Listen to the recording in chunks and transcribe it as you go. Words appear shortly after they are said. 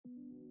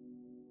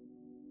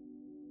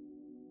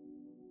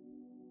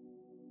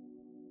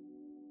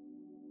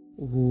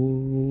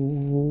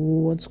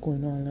Ooh, what's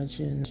going on,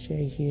 legend?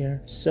 Jay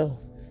here. So,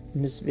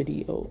 in this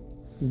video,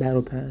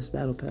 Battle Pass,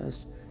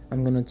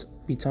 I'm gonna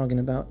be talking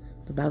about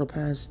the Battle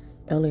Pass,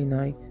 LA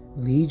Knight,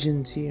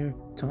 Legion tier,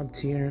 top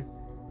tier.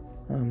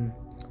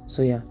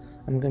 So yeah,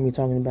 I'm gonna be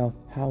talking about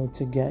how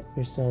to get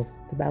yourself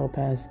the Battle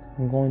Pass.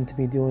 I'm going to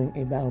be doing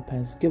a Battle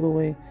Pass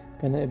giveaway.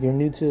 If you're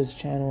new to this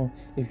channel,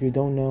 if you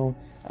don't know,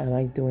 I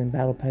like doing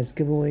Battle Pass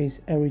giveaways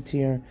every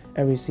tier,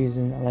 every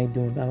season. I like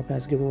doing Battle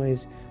Pass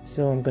giveaways.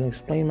 So I'm gonna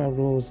explain my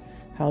rules,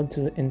 how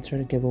to enter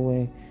the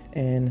giveaway,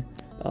 and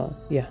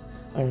yeah,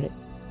 alright.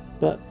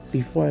 But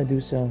before I do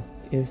so,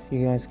 if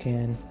you guys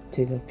can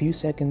take a few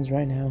seconds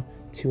right now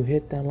to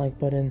hit that like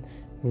button,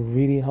 will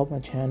really help my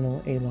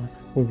channel a lot,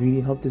 will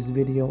really help this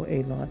video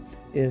a lot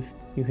if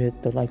you hit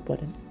the like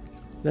button.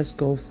 Let's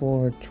go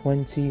for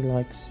 20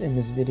 likes in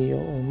this video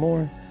or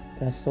more.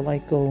 That's the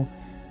like goal.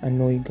 I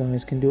know you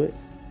guys can do it.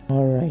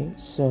 Alright,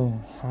 so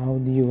how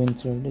do you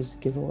enter this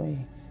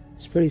giveaway?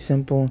 It's pretty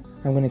simple.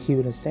 I'm gonna keep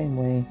it the same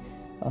way.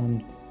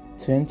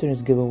 To enter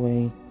this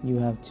giveaway, you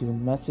have to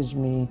message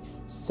me,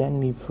 send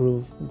me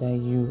proof that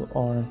you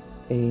are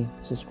a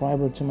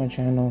subscriber to my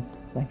channel.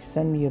 Like,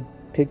 send me a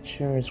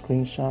picture, a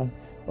screenshot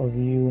of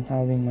you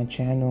having my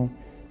channel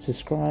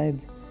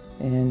subscribed,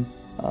 and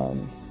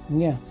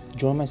yeah,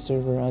 join my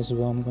server as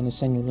well. I'm going to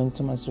send you a link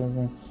to my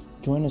server.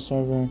 Join the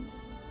server,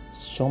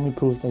 show me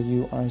proof that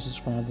you are a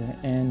subscriber,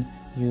 and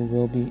you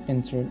will be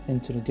entered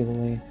into the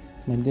giveaway.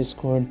 My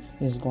Discord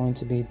is going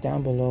to be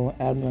down below.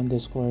 Add me on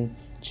Discord,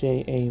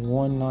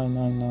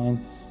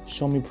 JA1999.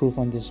 show me proof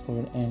on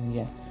Discord, and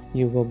yeah,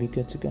 you will be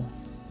good to go.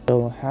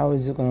 So how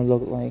is it going to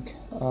look like?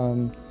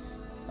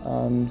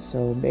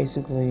 So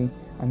basically,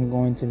 I'm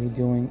going to be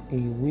doing a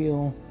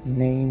wheel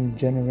name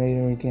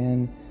generator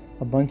again.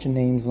 A bunch of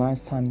names.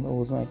 Last time it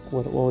was like,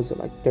 what was it,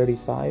 like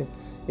 35?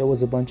 It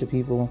was a bunch of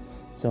people.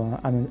 So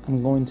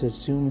I'm going to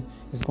assume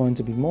it's going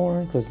to be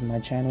more because my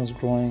channel is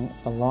growing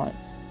a lot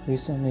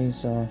recently.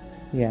 So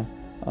yeah,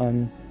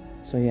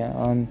 it's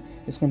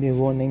gonna be a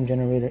wheel name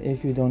generator.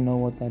 If you don't know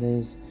what that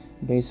is,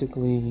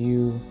 basically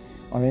you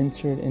are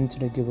entered into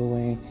the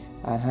giveaway.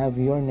 I have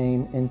your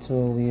name into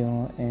a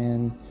wheel,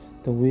 and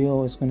the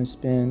wheel is going to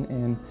spin,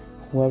 and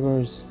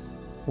whoever's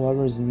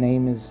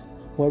name is,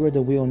 whoever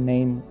the wheel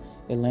name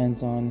it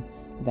lands on,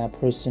 that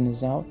person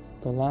is out.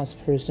 The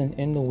last person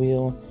in the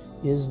wheel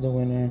is the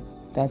winner.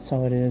 That's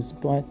how it is.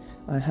 But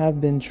I have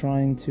been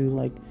trying to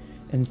like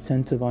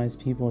incentivize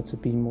people to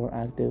be more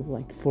active.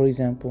 Like, for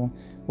example,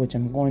 which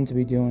I'm going to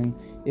be doing,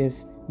 if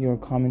you're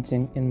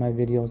commenting in my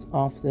videos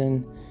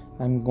often,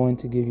 I'm going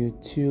to give you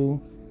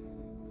two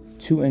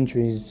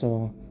entries.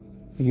 So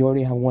you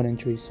already have one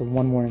entry, so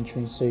one more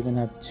entry, so you're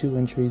gonna have 2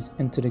 entries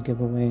into the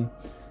giveaway.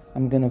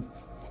 I'm gonna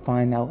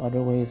find out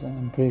other ways.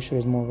 I'm pretty sure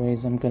there's more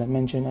ways. I'm gonna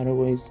mention other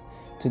ways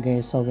to get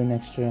yourself an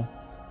extra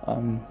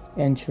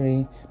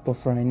entry, but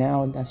for right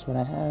now, that's what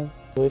I have.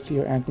 So if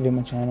you're active in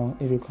my channel,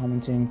 if you're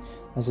commenting,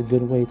 that's a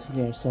good way to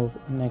get yourself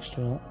an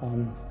extra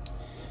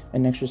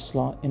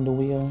slot in the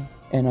wheel.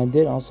 And I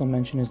did also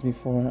mention this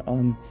before,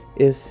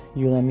 if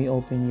you let me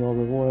open your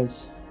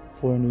rewards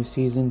for a new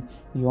season,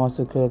 you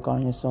also could have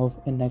gotten yourself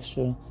an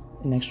extra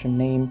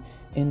name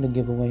in the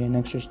giveaway, an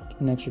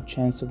extra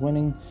chance of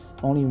winning.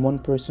 Only one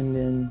person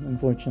did,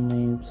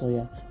 unfortunately. So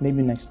yeah,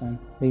 maybe next time,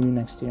 maybe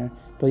next year.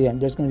 But yeah,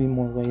 there's gonna be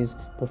more ways,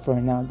 but for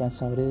now, that's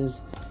how it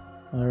is.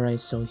 All right,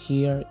 so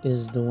here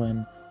is the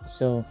win.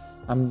 So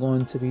I'm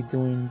going to be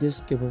doing this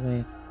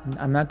giveaway.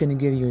 I'm not gonna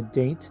give you a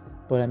date,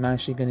 but I'm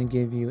actually gonna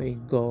give you a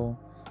goal.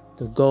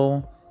 The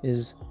goal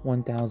is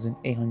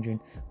 1,800.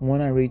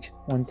 When I reach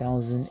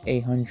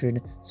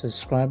 1,800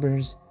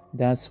 subscribers,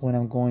 that's when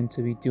I'm going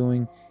to be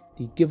doing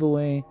the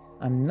giveaway.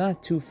 I'm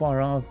not too far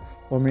off.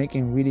 We're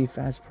making really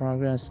fast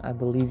progress. I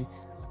believe,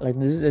 like,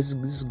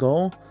 this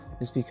goal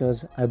is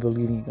because I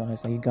believe in you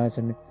guys. Like, you guys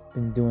have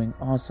been doing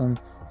awesome,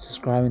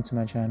 subscribing to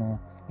my channel.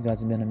 You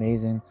guys have been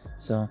amazing.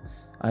 So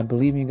I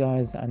believe in you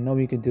guys. I know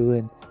we could do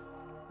it.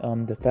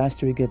 The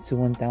faster we get to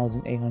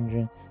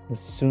 1,800, the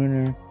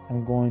sooner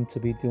I'm going to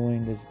be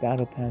doing this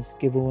Battle Pass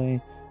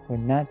giveaway. We're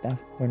not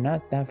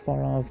that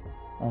far off.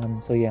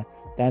 So yeah,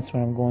 that's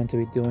when I'm going to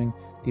be doing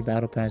the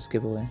Battle Pass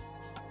giveaway.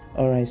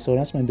 Alright, so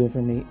that's gonna do it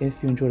for me.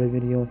 If you enjoyed the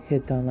video,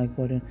 hit that like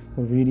button. It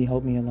will really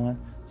help me a lot.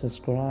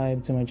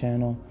 Subscribe to my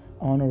channel.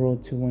 On the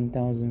road to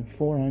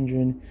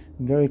 1,400,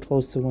 very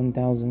close to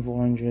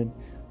 1,400.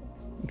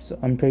 So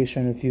I'm pretty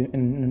sure in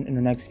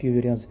the next few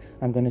videos,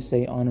 I'm gonna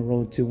say on the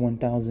road to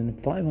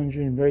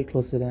 1,500, very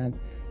close to that.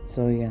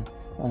 So yeah,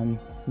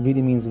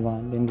 really means a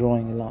lot. Been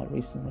growing a lot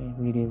recently.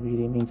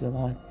 Really means a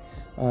lot.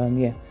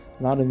 Yeah,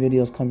 a lot of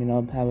videos coming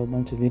up. Have a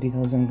bunch of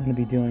videos I'm gonna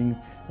be doing,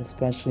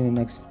 especially in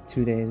the next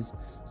 2 days.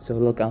 So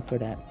look out for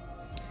that.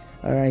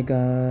 All right,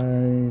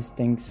 guys.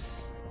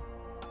 Thanks.